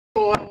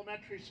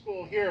Elementary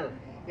School here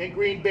in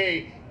Green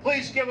Bay.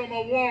 Please give them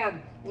a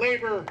warm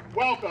labor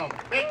welcome.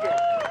 Thank you.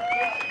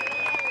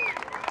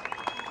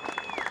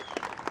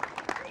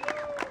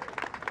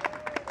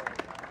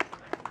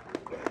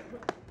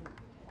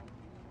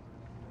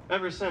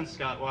 Ever since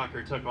Scott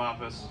Walker took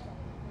office,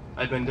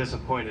 I've been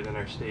disappointed in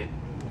our state.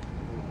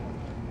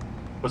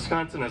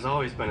 Wisconsin has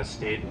always been a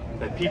state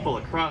that people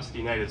across the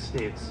United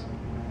States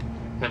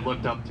have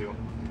looked up to.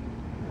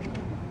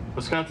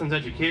 Wisconsin's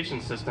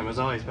education system has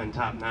always been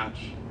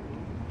top-notch,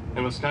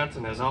 and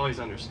Wisconsin has always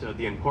understood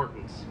the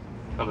importance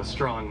of a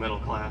strong middle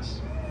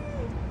class.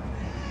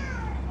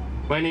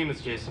 My name is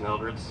Jason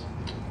Albertz.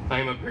 I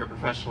am a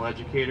paraprofessional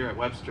educator at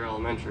Webster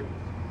Elementary.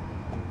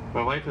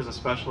 My wife is a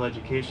special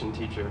education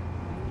teacher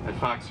at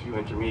Foxview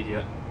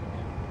Intermediate.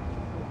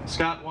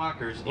 Scott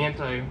Walker's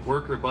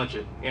anti-worker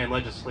budget and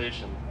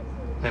legislation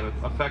have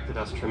affected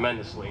us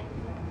tremendously.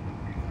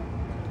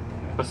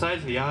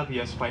 Besides the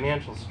obvious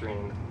financial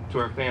strain to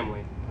our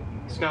family,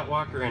 Scott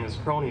Walker and his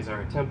cronies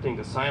are attempting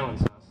to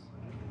silence us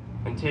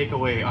and take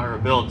away our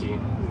ability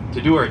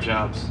to do our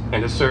jobs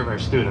and to serve our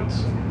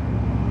students.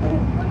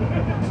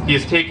 He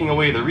is taking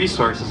away the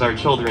resources our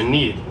children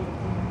need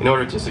in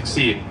order to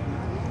succeed.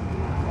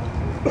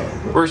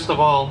 Worst of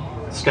all,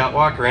 Scott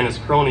Walker and his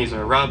cronies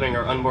are robbing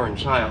our unborn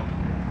child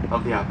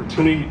of the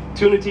opportunity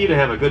to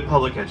have a good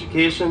public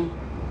education,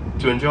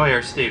 to enjoy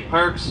our state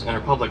parks and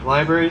our public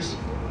libraries,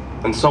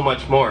 and so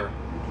much more.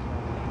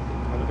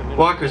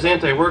 Walker's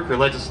anti-worker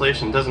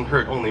legislation doesn't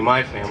hurt only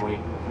my family.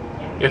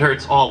 It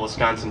hurts all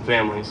Wisconsin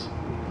families.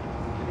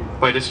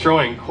 By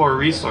destroying core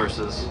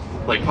resources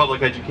like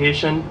public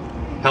education,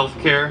 health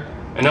care,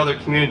 and other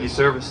community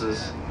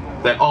services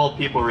that all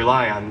people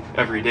rely on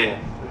every day.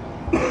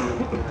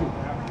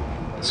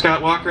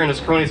 Scott Walker and his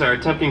cronies are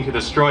attempting to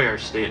destroy our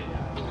state.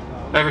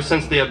 Ever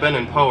since they have been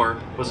in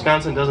power,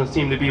 Wisconsin doesn't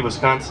seem to be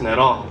Wisconsin at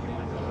all,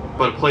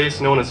 but a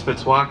place known as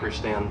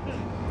Fitzwalkerstan.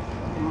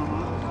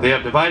 They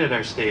have divided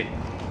our state,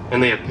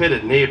 and they have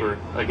pitted neighbor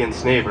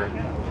against neighbor.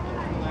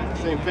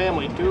 Same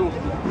family, too.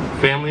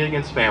 Family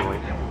against family.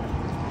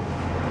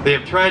 They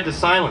have tried to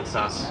silence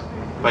us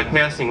by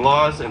passing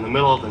laws in the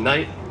middle of the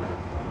night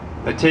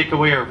that take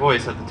away our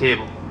voice at the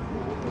table.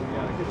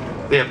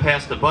 They have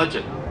passed a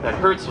budget that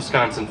hurts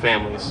Wisconsin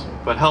families,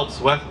 but helps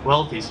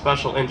wealthy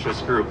special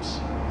interest groups.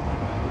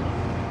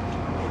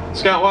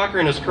 Scott Walker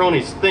and his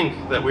cronies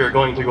think that we are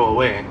going to go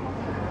away.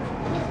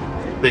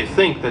 They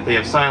think that they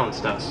have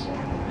silenced us,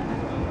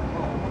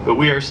 but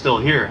we are still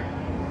here.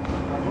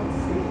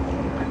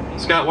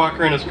 Scott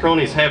Walker and his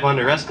cronies have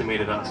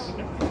underestimated us.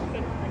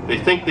 They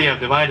think they have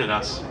divided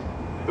us,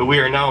 but we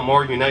are now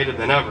more united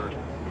than ever.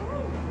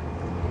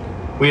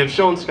 We have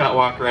shown Scott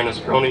Walker and his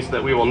cronies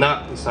that we will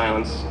not be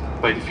silenced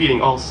by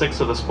defeating all 6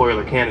 of the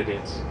spoiler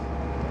candidates.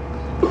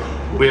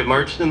 We have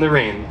marched in the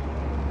rain.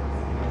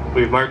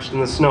 We have marched in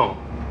the snow.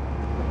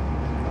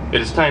 It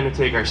is time to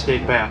take our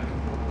state back.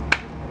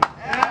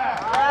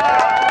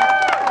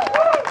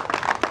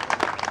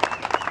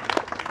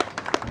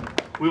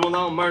 We will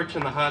now march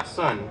in the hot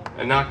sun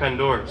and knock on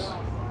doors.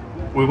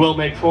 We will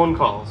make phone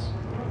calls.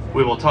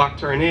 We will talk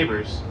to our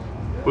neighbors.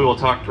 We will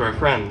talk to our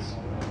friends.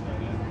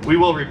 We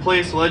will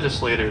replace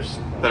legislators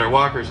that are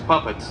Walker's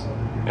puppets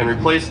and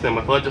replace them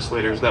with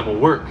legislators that will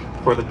work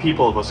for the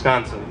people of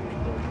Wisconsin,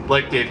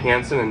 like Dave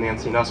Hansen and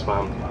Nancy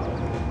Nussbaum.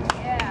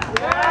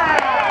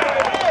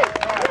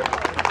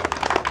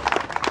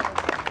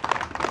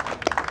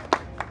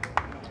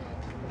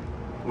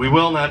 We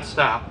will not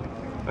stop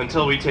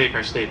until we take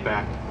our state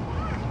back.